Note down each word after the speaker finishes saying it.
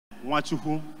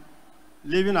Mwachuhu,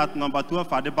 living at number 12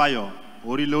 Adebayo,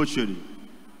 Orile Oshodi,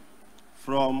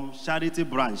 from Charity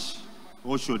Branch,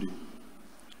 Oshodi.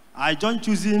 I joined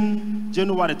choosing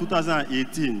January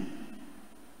 2018.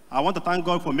 I want to thank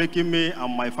God for making me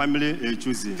and my family a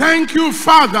choosing. Thank you,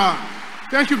 Father.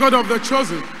 Thank you, God of the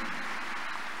chosen.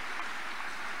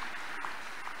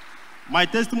 My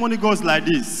testimony goes like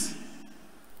this.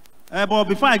 But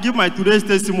before I give my today's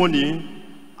testimony,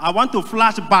 I want to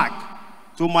flash back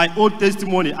to my old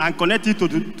testimony and connect it to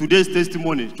today's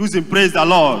testimony. Choosing, praise the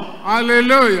Lord.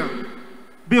 Hallelujah.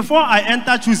 Before I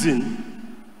entered choosing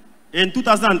in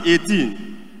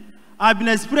 2018, I've been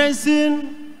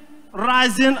experiencing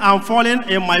rising and falling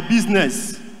in my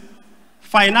business.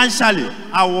 Financially,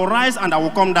 I will rise and I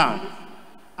will come down.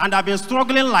 And I've been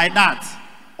struggling like that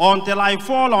until I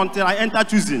fall, until I enter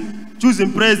choosing.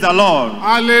 Choosing, praise the Lord.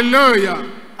 Hallelujah.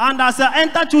 And as I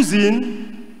enter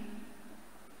choosing,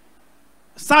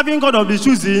 serving God of the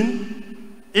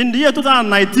choosing, in the year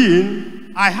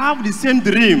 2019, I have the same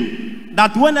dream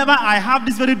that whenever I have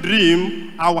this very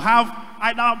dream, I will have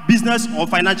either business or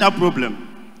financial problem.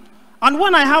 And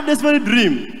when I have this very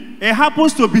dream, it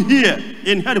happens to be here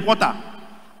in Harry Potter.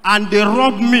 And they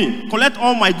rob me, collect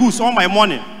all my goods, all my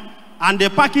money, and they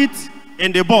pack it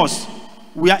in the bus.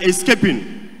 We are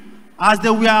escaping. As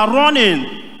they were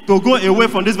running to go away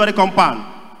from this very compound,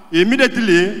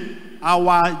 immediately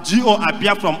our GO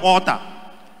appeared from altar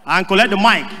and collect the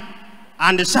mic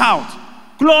and they shout,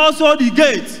 "Close all the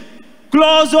gate,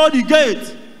 close all the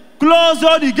gate, close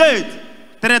all the gate,"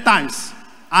 3 times.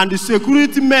 And the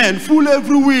security men full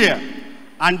everywhere,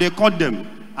 and they caught them.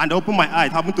 And I opened my eyes.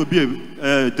 It happened to be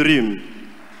a dream.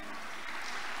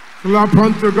 Clap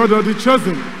unto God of the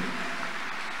chosen.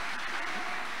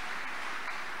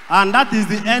 And that is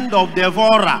the end of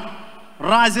Devourer,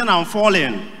 rising and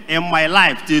falling in my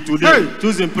life till today. Hey.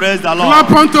 Choosing, praise the Lord.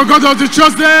 Clap unto God of the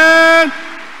chosen.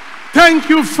 Thank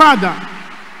you, Father.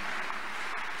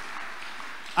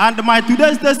 And my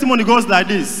today's testimony goes like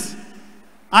this.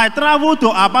 I traveled to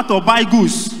Aba to buy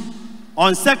goods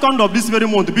on 2nd of this very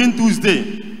month, being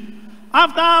Tuesday.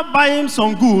 After buying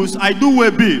some goods, I do way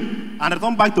bill and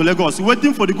return back to Lagos,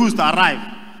 waiting for the goods to arrive.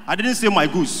 I didn't sell my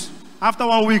goods. After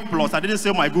 1 week plus, I didn't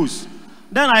sell my goods.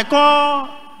 Then I call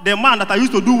the man that I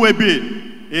used to do way bill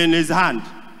in his hand.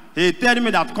 He told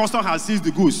me that custom has seized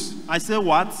the goods. I said,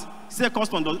 what? He said,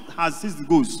 custom has seized the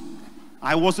goods.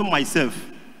 I wasn't myself.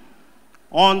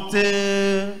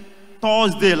 Until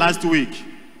Thursday last week,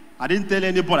 I didn't tell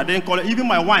anybody. I didn't call even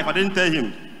my wife. I didn't tell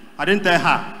him. I didn't tell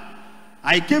her.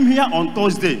 I came here on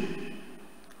Thursday.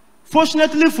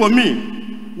 Fortunately for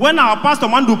me, when our pastor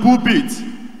man the pulpit,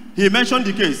 he mentioned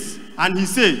the case and he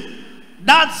said,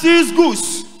 "That seized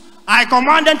goods, I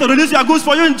command them to release your goods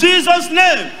for you in Jesus'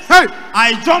 name." Hey.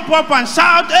 I jump up and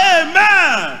shout,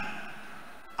 "Amen!"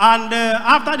 And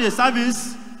after the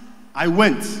service, I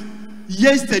went.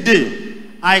 Yesterday,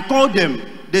 I called them.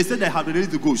 They said they have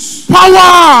released the goods.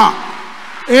 Power!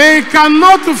 It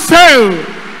cannot fail.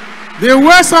 The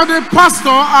words of the pastor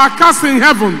are cast in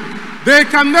heaven. They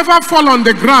can never fall on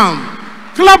the ground.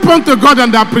 Clap unto God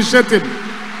and appreciate him.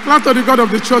 Clap to the God of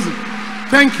the chosen.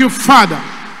 Thank you, Father.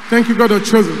 Thank you, God of the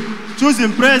chosen.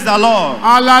 Choosing, praise the Lord.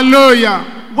 Hallelujah.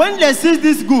 When they seized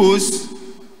these goods,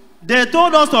 they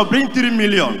told us to bring 3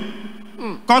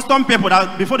 million custom people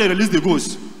that before they release the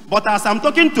goods. But as I'm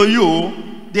talking to you,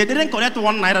 they didn't collect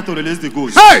 1 naira to release the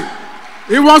goods. Hey!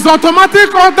 It was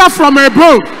automatic order from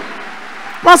above.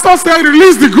 Pastor said,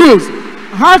 release the goods.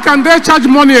 How can they charge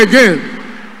money again?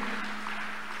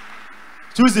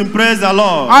 Choosing, praise the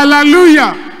Lord.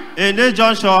 Hallelujah. In this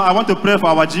juncture, I want to pray for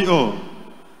our GO.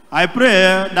 I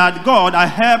pray that God has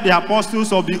helped the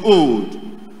apostles of the old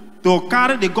to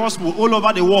carry the gospel all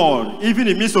over the world, even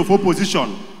in the midst of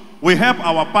opposition. We help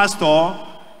our pastor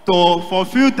to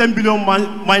fulfill 10 billion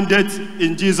mandate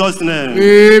in Jesus' name.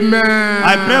 Amen.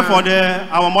 I pray for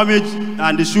our mommy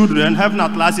and the children, heaven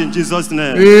at last, in Jesus'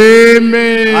 name.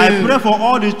 Amen. I pray for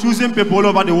all the choosing people all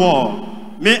over the world.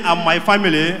 Me and my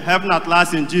family, heaven at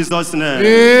last, in Jesus' name.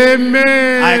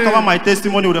 Amen. I cover my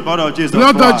testimony with the blood of Jesus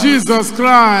Blood Christ. of Jesus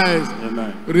Christ.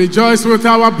 Amen. Rejoice with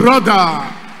our brother.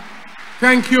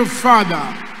 Thank you,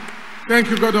 Father. Thank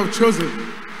you, God of chosen.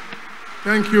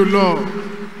 Thank you, Lord.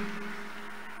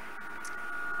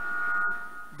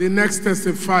 The next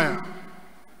testifier.